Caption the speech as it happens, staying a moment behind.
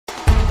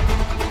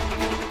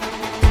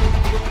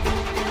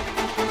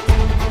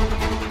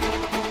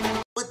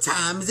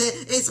time is it?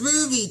 It's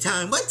movie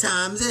time. What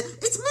time is it?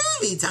 It's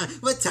movie time.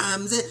 What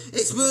time is it?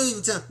 It's movie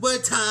time.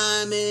 What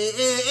time it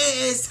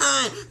is?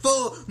 Time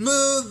for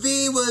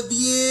movie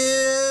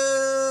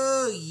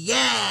review.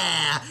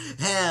 Yeah.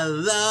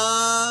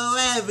 Hello,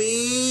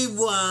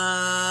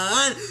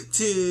 everyone.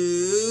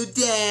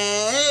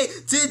 Today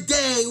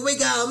we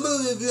got a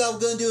movie review. I'm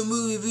gonna do a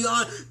movie review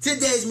on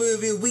today's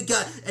movie. We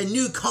got a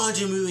new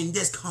Conjuring movie, and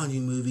this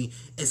Conjuring movie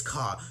is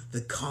called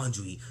The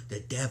Conjuring.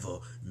 The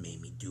Devil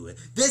Made Me Do It.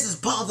 This is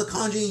part of the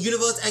Conjuring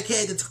universe,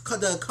 aka the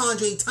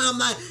Conjuring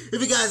timeline.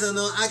 If you guys don't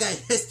know, I got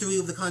history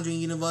of the Conjuring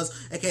universe,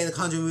 aka the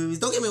Conjuring movies.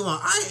 Don't get me wrong,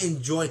 I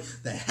enjoy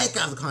the heck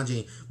out of the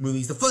Conjuring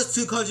movies. The first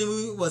two Conjuring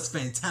movies was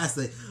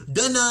fantastic.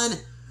 The Nun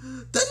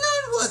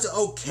was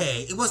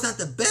okay. It was not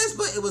the best,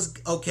 but it was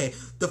okay.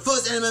 The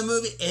first Annabella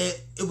movie,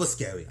 it was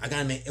scary. I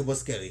gotta admit, it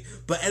was scary.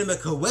 But Annabella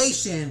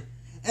Creation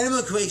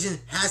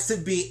has to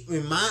be,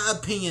 in my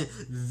opinion,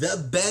 the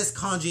best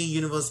Conjuring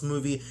universe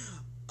movie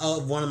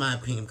of one of my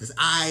opinion, because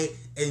I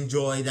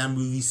enjoy that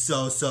movie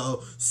so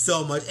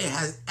much. It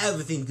has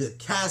everything: good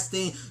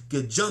casting,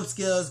 good jump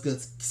scares,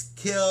 good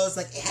kills.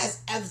 Like, it has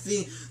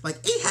everything. Like,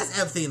 it has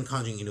everything in the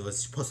Conjuring universe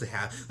it's supposed to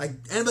have. Like,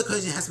 Annabelle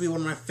Creation has to be one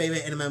of my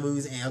favorite Annabelle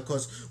movies, and of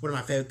course one of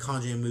my favorite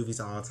Conjuring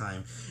movies of all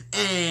time.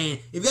 And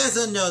if you guys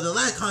don't know, the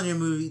last Conjuring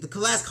movie,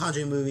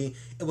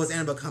 it was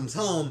Annabelle Comes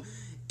Home.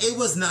 It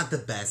was not the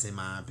best in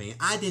my opinion.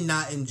 I did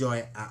not enjoy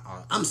it at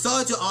all. I'm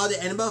sorry to all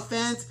the Annabelle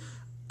fans.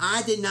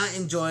 I did not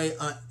enjoy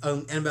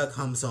Annabelle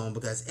Comes Home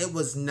because it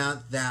was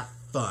not that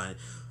fun.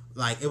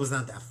 Like, it was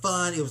not that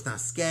fun. It was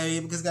not scary,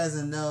 because you guys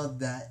don't know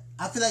that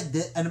I feel like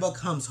Annabelle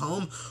Comes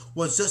Home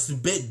was just a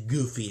bit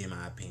goofy in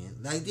my opinion.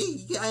 Like,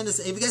 I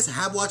understand. If you guys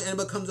have watched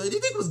Annabelle Comes Home, do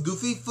you think it was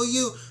goofy for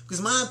you? Because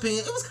in my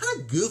opinion, it was kind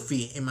of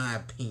goofy in my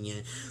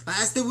opinion. Like,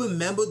 I still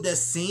remember the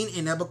scene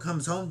in Annabelle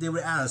Comes Home. They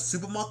were at a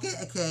supermarket,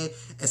 okay,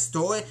 a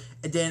store,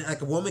 and then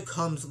like a woman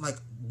comes, like,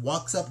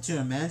 walks up to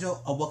a manager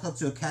or walks up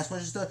to a cash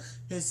register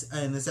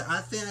and they said, "I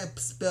think I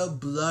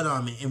spilled blood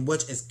on me," in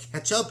which is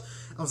ketchup.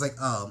 I was like,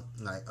 oh,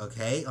 like,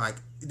 okay, like,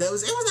 it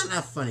was not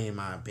that funny in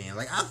my opinion.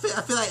 Like, I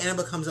feel like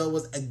Annabelle Comes Out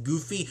was a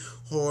goofy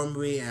horror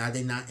movie, and I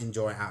did not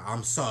enjoy it.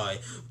 I'm sorry,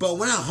 but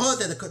when I heard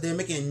that they're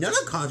making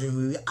another Conjuring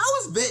movie,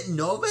 I was a bit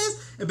nervous,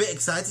 a bit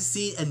excited to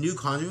see a new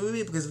Conjuring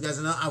movie, because if you guys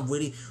know, I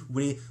really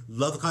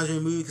love the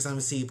Conjuring movie, because I'm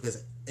gonna see, because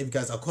if you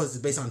guys, of course,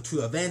 it's based on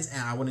true events, and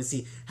I want to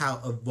see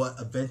what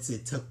events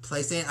it took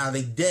place in. I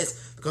think the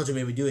Conjuring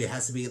Made Me Do It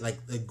has to be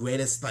like the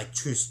greatest, like,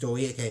 true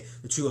story, okay,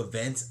 the true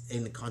events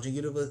in the Conjuring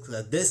universe.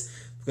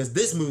 Because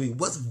this movie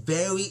was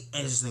very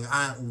interesting.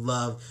 I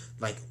love,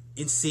 like,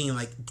 seeing,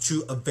 like,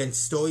 true event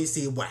stories,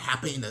 seeing what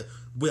happened in the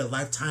real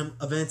lifetime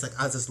events. Like,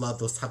 I just love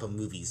those type of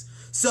movies.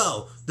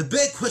 So the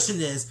big question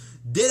is,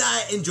 did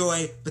I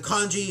enjoy The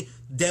Conjuring?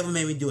 Devil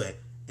Made Me Do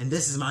It. And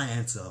this is my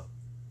answer.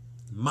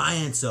 My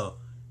answer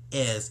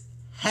is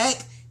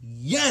heck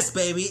yes,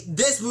 baby.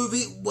 This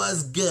movie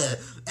was good.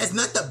 It's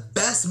not the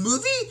best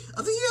movie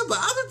of the year, but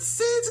I would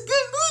say it's a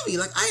good movie.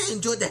 Like, I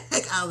enjoyed the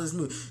heck out of this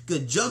movie.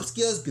 Good jump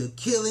scares, good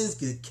killings,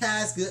 good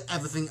cast, good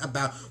everything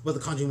about what the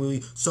Conjuring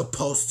movie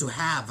supposed to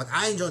have. Like,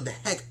 I enjoyed the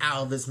heck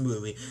out of this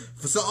movie.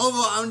 So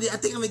overall, I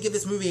think I'm gonna give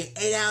this movie an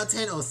 8 out of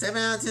 10 or 7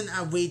 out of 10.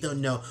 I really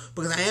don't know,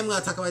 because I am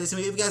gonna talk about this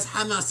movie. If you guys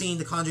have not seen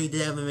The Conjuring, The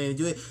Devil Made Me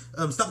Do It,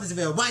 stop this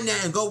video right now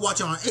and go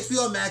watch it on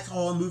HBO Max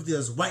or movie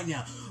theaters right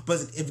now.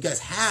 But if you guys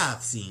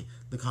have seen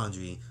The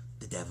Conjuring,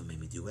 The Devil Made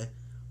Me Do It,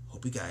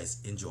 hope you guys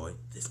enjoy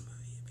this movie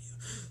review.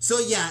 So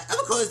yeah,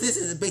 of course, this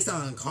is based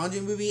on a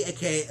Conjuring movie,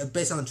 aka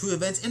based on true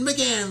events. In the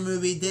beginning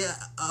movie, they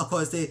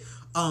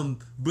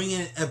bring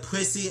in a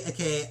priest,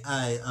 aka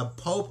a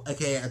pope,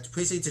 aka a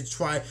priest, to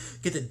try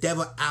get the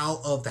devil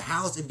out of the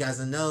house. If you guys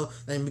don't know,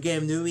 in the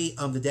beginning movie,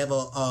 the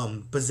devil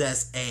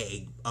possessed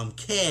a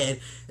kid, and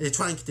they're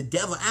trying to get the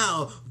devil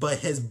out, but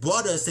his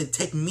brother said,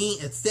 "Take me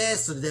instead,"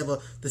 so the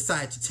devil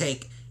decided to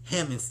take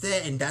him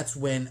instead, and that's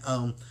when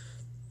of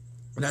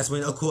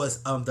course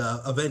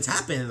the events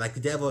happen. Like, the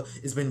devil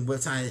has been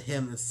with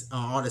him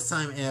all this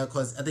time, and of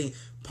course I think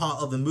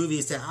part of the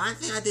movie said, "I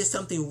think I did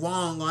something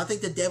wrong," or "I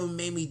think the devil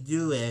made me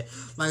do it."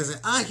 Like I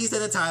said, he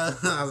said the title.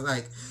 I was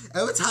like,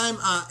 every time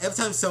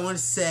someone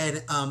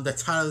said the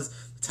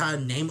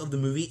title name of the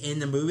movie in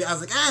the movie, I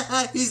was like,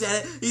 he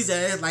said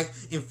it. Like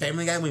in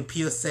Family Guy when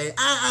Peter say,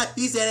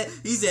 he said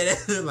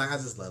it. Like, I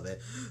just love it.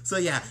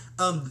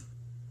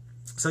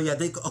 So yeah,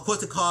 they, of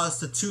course, it calls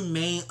the two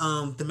main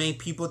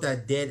people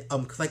that did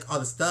collect all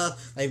the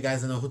stuff. Like, you guys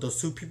don't know who those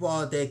two people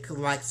are. They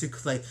like to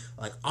collect,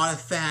 like,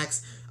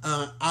 artifacts.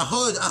 I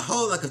heard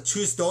like a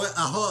true story.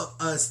 I heard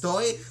a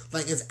story,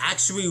 like, it's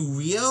actually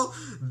real,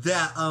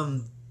 that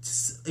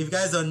if you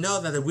guys don't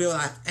know, that the real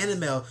life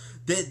Annabelle,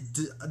 they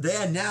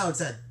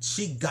announced that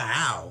she got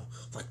out.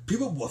 Like,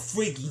 people were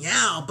freaking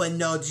out, but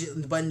no, she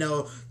didn't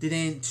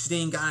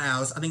get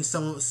out. I think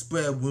someone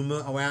spread a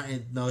rumor around,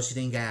 and no, she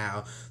didn't get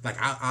out. Like,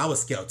 I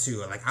was scared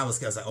too. Like, I was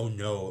scared. I was like, oh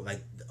no,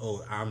 like,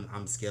 oh,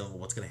 I'm scared of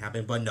what's gonna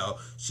happen. But no,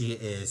 she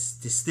is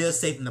still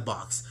safe in the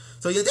box.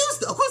 So yeah,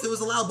 of course there was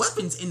a lot of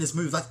weapons in this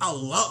movie, like a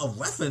lot of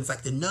reference,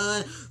 like the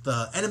Nun,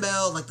 the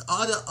Annabelle, like the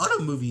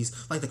other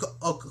movies, like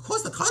of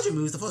course the Conjuring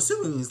movies, the first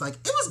two movies. Like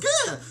it was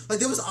good. Like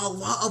there was a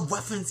lot of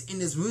reference in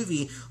this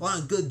movie, a lot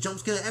of good jump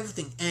scare and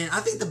everything. And I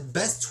think the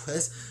best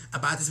twist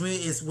about this movie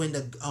is when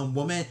the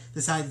woman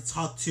decided to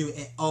talk to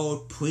an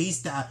old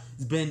priest that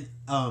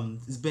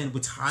has been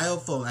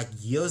retired for like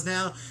years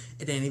now.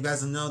 And then you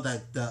guys know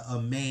that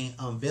the main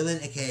villain,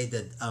 aka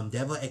the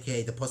devil,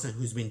 aka the person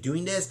who's been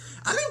doing this.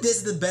 I think this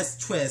is the best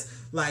twist.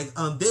 Like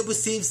they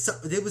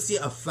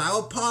receive a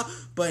flower pot,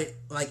 but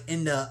like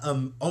in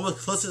the almost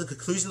close to the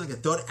conclusion, like the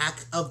third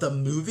act of the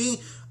movie,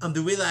 they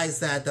realize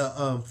that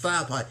the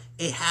flower pot,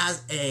 it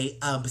has a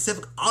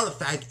specific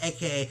artifact,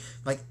 aka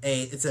like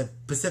it's a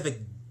specific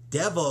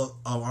devil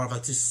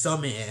artifact to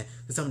summon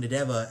the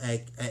devil,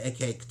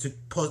 aka to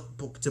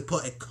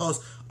put a curse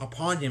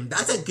upon him.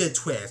 That's a good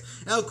twist.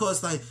 And of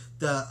course, like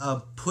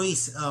the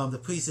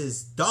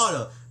priest's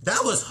daughter, that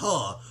was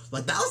her.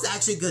 Like that was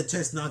actually a good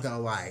twist. Not gonna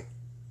lie.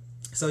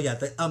 So yeah,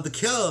 the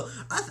kill,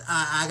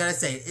 I gotta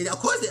say, of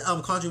course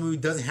the Conjuring movie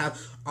doesn't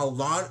have a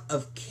lot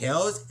of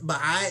kills, but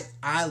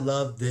I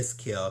love this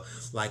kill.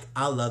 Like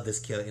I love this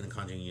kill in the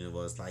Conjuring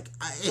universe. Like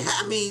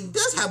it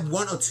does have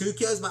one or two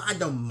kills, but I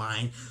don't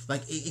mind.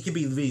 Like it can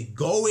be really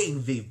gory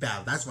and really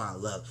bad. That's what I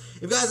love.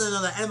 If you guys don't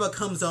know, that Annabelle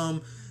comes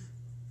home,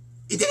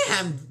 it didn't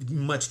have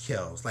much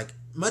kills. Like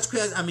much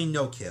kills,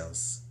 no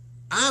kills.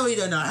 I really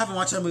don't know. I haven't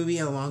watched that movie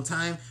in a long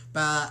time,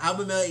 but I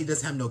remember it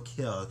does have no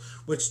kills,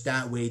 which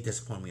that way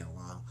disappointed me a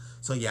lot.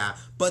 So yeah,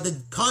 but the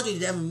Conjuring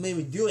that made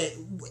me do it,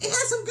 it had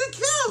some good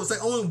kills,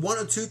 like only one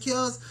or two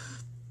kills.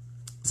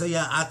 So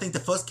yeah, I think the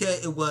first kill,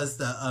 it was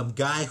the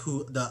guy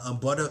the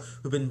brother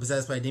who been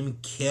possessed by a demon,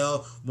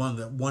 kill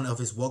one of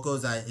his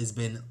workers that has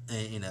been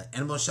in an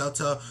animal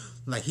shelter.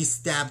 Like he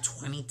stabbed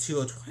 22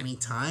 or 20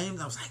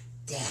 times. I was like,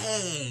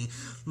 dang,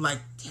 like.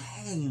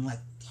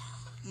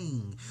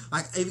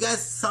 Like if you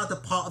guys saw the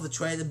part of the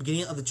trail, the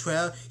beginning of the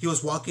trail, he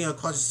was walking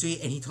across the street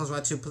and he turns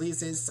around to the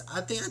police and says,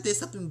 I think I did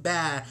something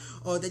bad,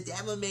 or the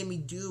devil made me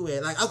do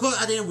it. Like of course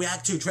I didn't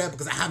react to the trail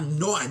because I have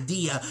no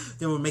idea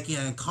they were making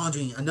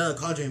another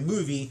Conjuring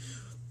movie.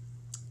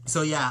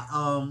 So yeah,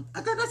 I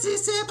got nothing to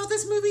say about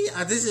this movie.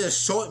 This is a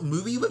short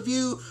movie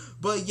review,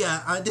 but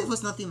yeah, there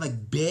was nothing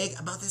like big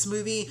about this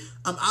movie.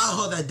 I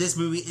heard that this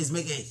movie is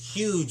making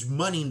huge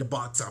money in the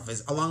box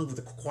office, along with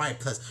the Quiet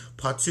Place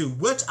Part 2,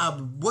 which I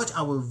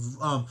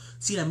will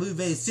see that movie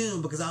very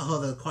soon, because I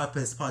heard the Quiet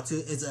Place Part 2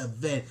 is a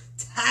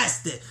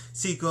fantastic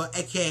sequel,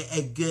 aka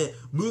a good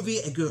movie,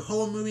 a good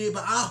horror movie.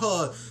 But I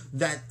heard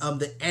that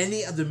the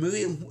ending of the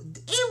movie,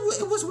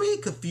 it was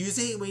really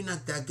confusing, really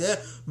not that good.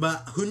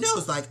 But who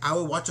knows? Like I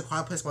will watch the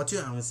Quiet Place Part 2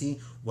 and I will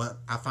see what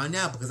I find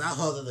out, because I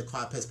heard that the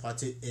Quiet Place Part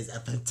 2 is a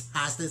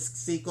fantastic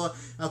sequel.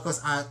 And of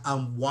course, I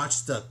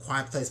watched the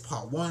Quiet Place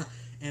Part 1,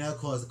 and of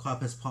course, the Quiet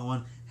Place Part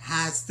 1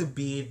 has to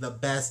be the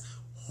best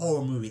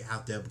horror movie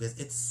out there, because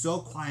it's so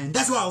quiet. And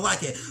that's why I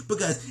like it,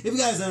 because if you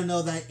guys don't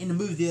know that in the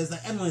movie theaters,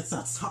 like everyone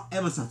starts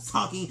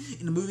talking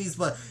in the movies,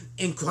 but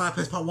in Quiet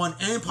Place Part 1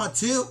 and Part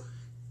 2,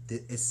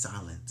 it's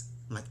silent.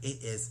 Like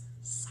it is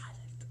silent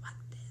like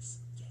this.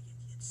 Yeah,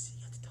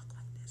 you have to talk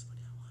like this when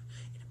you're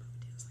in the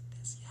movie theaters like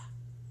this.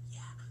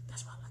 Yeah,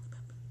 that's what I like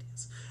about movie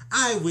theaters.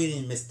 I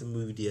really miss the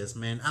movie theaters,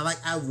 man.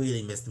 I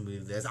really miss the movie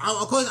theaters.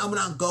 Of course, I'm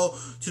gonna go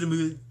to the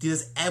movie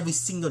theaters every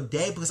single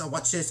day, because I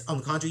watch this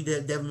on Conjuring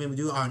that Devil Made Me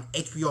Do on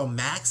HBO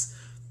Max.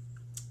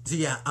 So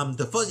yeah,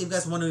 the first, if you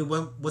guys wondering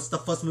what's the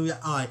first movie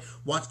I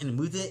watched in the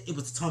movie theater, it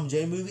was the Tom and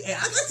Jerry movie. And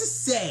I got to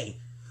say,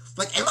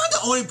 like, am I the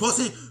only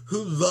person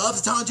who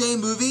loves the Tom and Jerry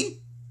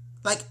movie?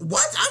 Like,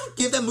 what? I would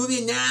give that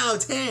movie a 9 out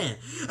of 10.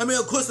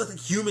 Of course, like the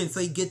humans, so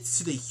you get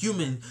to the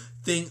human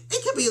thing,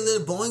 it can be a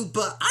little boring,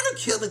 but I don't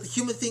care. Like, the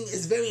human thing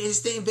is very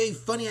interesting, very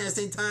funny at the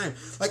same time.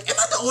 Like, am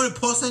I the only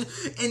person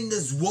in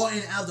this world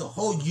and out of the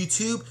whole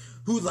YouTube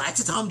who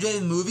likes the Tom and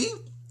Jerry movie?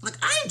 Like,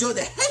 I enjoyed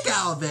the heck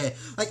out of it.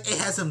 Like, it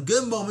has some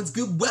good moments,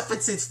 good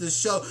references to the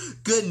show,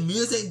 good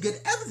music, good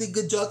everything,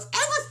 good jokes,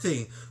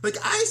 everything. Like,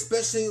 I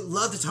especially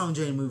love the Tom and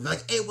Jerry movie.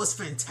 Like, it was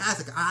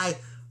fantastic. I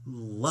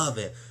love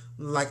it.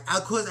 Like,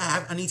 of course,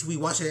 I need to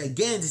rewatch it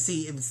again to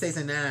see if it stays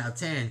a 9 out of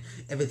 10.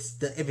 If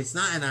it's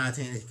not a 9 out of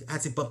 10, it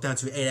has to bump down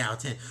to an 8 out of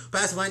 10.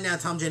 But as of right now,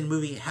 Tom and Jerry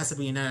movie, it has to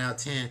be a 9 out of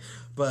 10.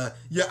 But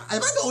yeah,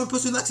 am I the only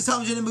person who likes the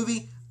Tom and Jerry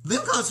movie? Leave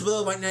a comment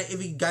below right now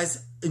if you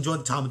guys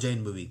enjoyed the Tom and Jerry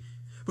movie,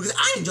 because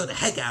I enjoyed the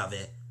heck out of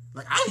it.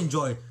 Like,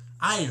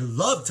 I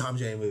love Tom and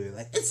Jerry movie.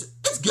 Like, it's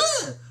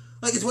good.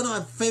 Like, it's one of my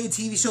favorite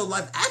TV show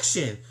live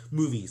action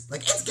movies.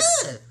 Like, it's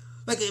good.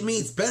 Like,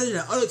 it's better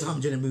than other Tom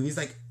and Jerry movies,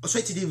 like,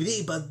 straight to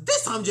DVD, but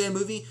this Tom and Jerry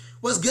movie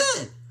was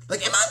good.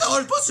 Like, am I the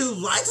only person who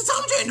likes the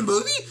Tom and Jerry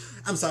movie?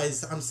 I'm sorry,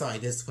 this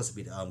is supposed to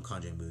be the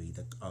Conjuring movie,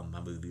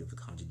 my movie of the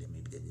Conjuring that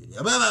maybe did.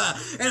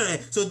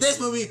 Anyway, so this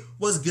movie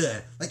was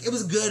good. Like, it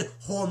was a good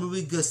horror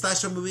movie, good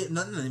slasher movie.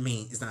 No,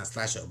 it's not a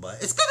slasher, but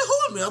it's good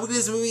horror movie. I would give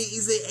this movie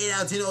easily 8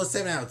 out of 10 or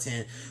 7 out of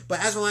 10. But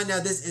as of right now,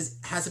 this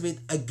has to be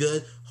a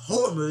good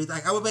horror movie.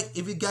 Like, I would make,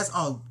 if you guys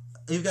are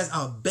you guys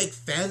are big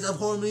fans of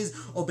horror movies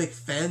or big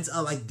fans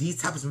of like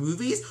these types of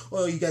movies,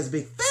 or you guys are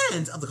big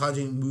fans of the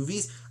Conjuring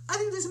movies, I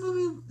think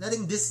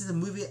this is a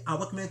movie I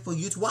recommend for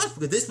you to watch,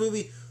 because this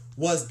movie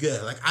was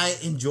good. Like, I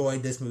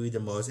enjoyed this movie the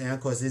most, and of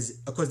course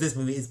this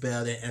movie is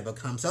better than Ever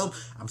Comes Home.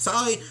 I'm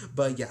sorry,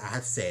 but yeah, I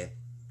have to say it.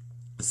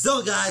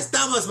 So guys,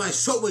 that was my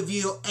short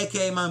review,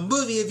 aka my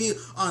movie review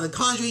on The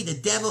Conjuring, The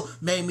Devil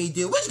Made Me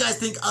Do. What you guys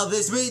think of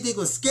this movie? Think it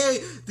was scary?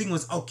 Think it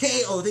was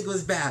okay? Or think it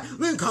was bad?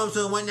 Leave in the comments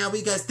below right now what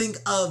you guys think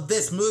of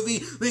this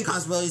movie. Leave in the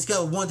comments below.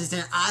 Scale of 1 to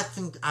 10. I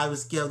think I would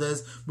scale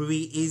this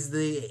movie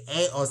easily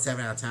 8 or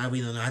 7 out of 10. We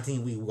don't know. I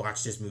think we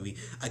watched this movie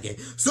again.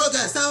 So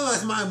guys, that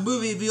was my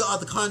movie review of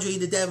The Conjuring,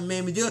 The Devil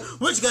Made Me Do.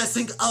 What you guys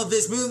think of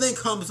this movie? Leave in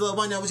the comments below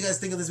right now what you guys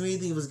think of this movie.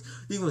 Think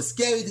it was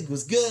scary? Think it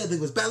was good? Think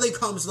it was bad? Leave in the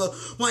comments below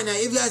right now.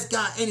 If you guys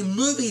got any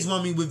movies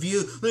want me to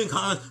review, leave in the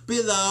comments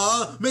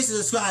below. Make sure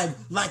to subscribe,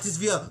 like this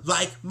video,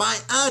 like my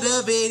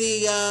other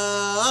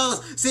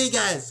videos. See you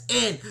guys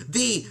in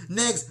the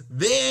next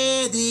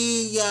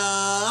video.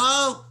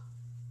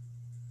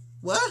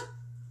 What?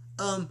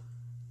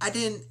 I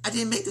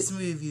didn't make this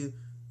movie review.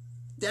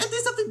 Did I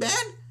do something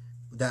bad?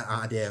 That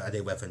I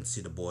did reference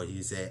to the boy.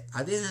 He said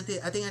I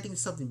think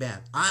something bad.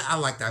 I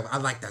like that. I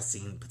like that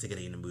scene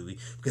particularly in the movie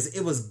because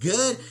it was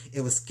good. It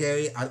was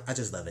scary. I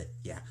just love it.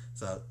 Yeah.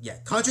 So yeah,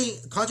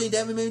 Conjuring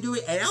Devil Made Me Do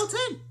it. 8 out of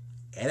 10.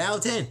 8 out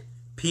of 10.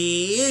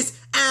 Peace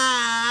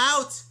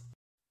out.